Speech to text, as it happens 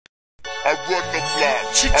I run the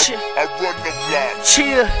block. I run the block.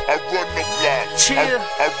 Chill. I run the block. Chill.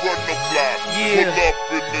 I run the block. Yeah. Pull up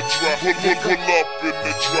in the drop. Pull up in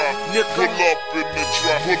the drop. Pull up in the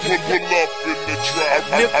drop. Pull up in the drop.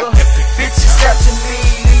 Bitches step to me,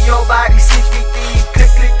 leave your body 6 feet deep.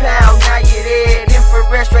 Click, click, pow, now you're dead.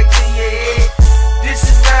 Infrared straight to your head. This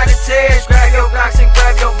is not a test. Grab your blocks and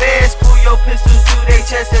grab your vest. Pull your pistols to their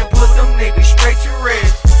chest and put them niggas straight to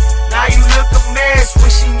rest. Now you look a mess,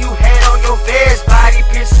 wishing you had on your vest. Body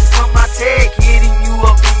piercing from my tag, hitting you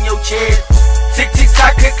up in your chest. Tick, tick,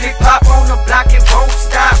 tock, click, click, pop on the block and won't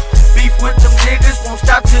stop. Beef with them niggas won't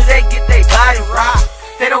stop till they get their body rocked.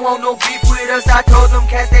 They don't want no beef with us. I told them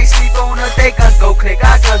cats they sleep on us. They guns go click,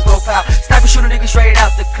 our guns go pop. Stop and shoot a nigga straight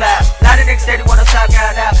out the cloud. Lot of niggas say they wanna stop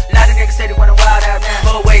out out. Lot of niggas say they wanna wild out now.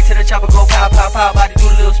 Go away till the chopper go pow, pow, pow. Body do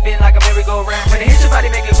a little spin like a merry-go-round. When it hits your body,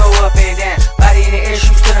 make it go up and down. Body in the air,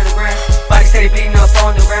 shoot still on the ground. Body steady bleeding up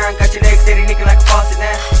on the ground. Got your legs steady leaking like a faucet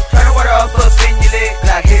now. Turn the water off up in your leg.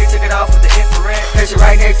 Glock hit it, took it off with the infrared. Patient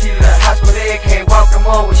right next to you, the hospital leg. Can't walk no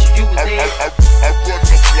more, wish you was dead. I run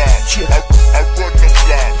the block. Chill. I run the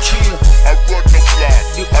block. Chill. I run the block.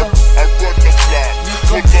 I run the block.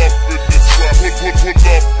 Pull up in the drop. Pull up in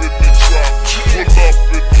the drop. Pull up in the drop. Pull up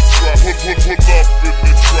in the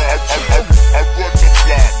drop. I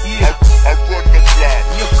run the block. I run the block.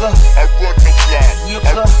 I run the block.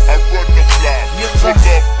 I run the block. Pull up in the drop. Pull up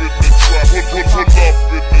in the drop. Pull up in the drop.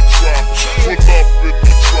 Pull up in the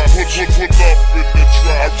drop.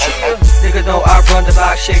 Niggas know I run the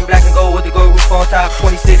block, shake black and gold with the gold roof on top.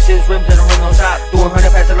 26 inch rims and a rim on top. Doing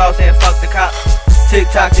 100 past the law saying fuck the cop. Tick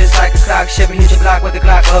tock just like a clock. Chevy hit your block with the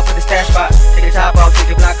Glock up in the stash spot. Take the top off, take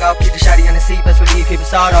the block off, keep the shotty on the seat. Best believe keep it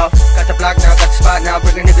sawed off. Got the block now, got the spot now.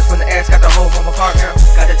 Bringing niggas from the ass, got the whole from apart now.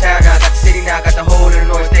 Got the town now, got the city now, got the whole in the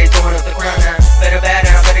north state throwing up the crown now. Better bad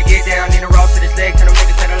down, better get down. Need a Ross to this leg, tell them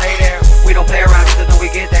niggas better lay down. We don't play around, niggas know we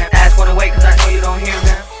get down. Ask for the way, cause I know you don't hear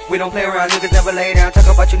now. We don't play around, niggas never lay down. Talk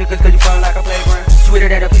about you niggas cause you fun like a playground. Sweeter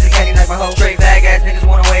than a piece of candy like my hoe. Straight bag ass niggas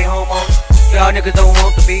wanna way homos. Y'all niggas don't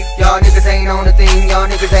want to be. Y'all niggas ain't on the thing. Y'all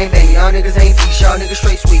niggas ain't bang. Y'all niggas ain't beast. Y'all niggas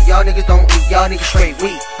straight sweet. Y'all niggas don't eat. Y'all niggas straight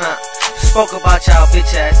weak. Spoke about y'all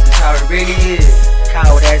bitch asses, how it really is.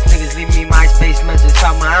 Coward ass niggas leave me MySpace messages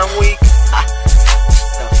talking about I'm weak.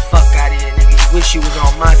 The fuck out of here, nigga. You wish you was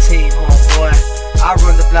on my team, homeboy. I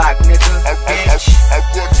run the block, nigga.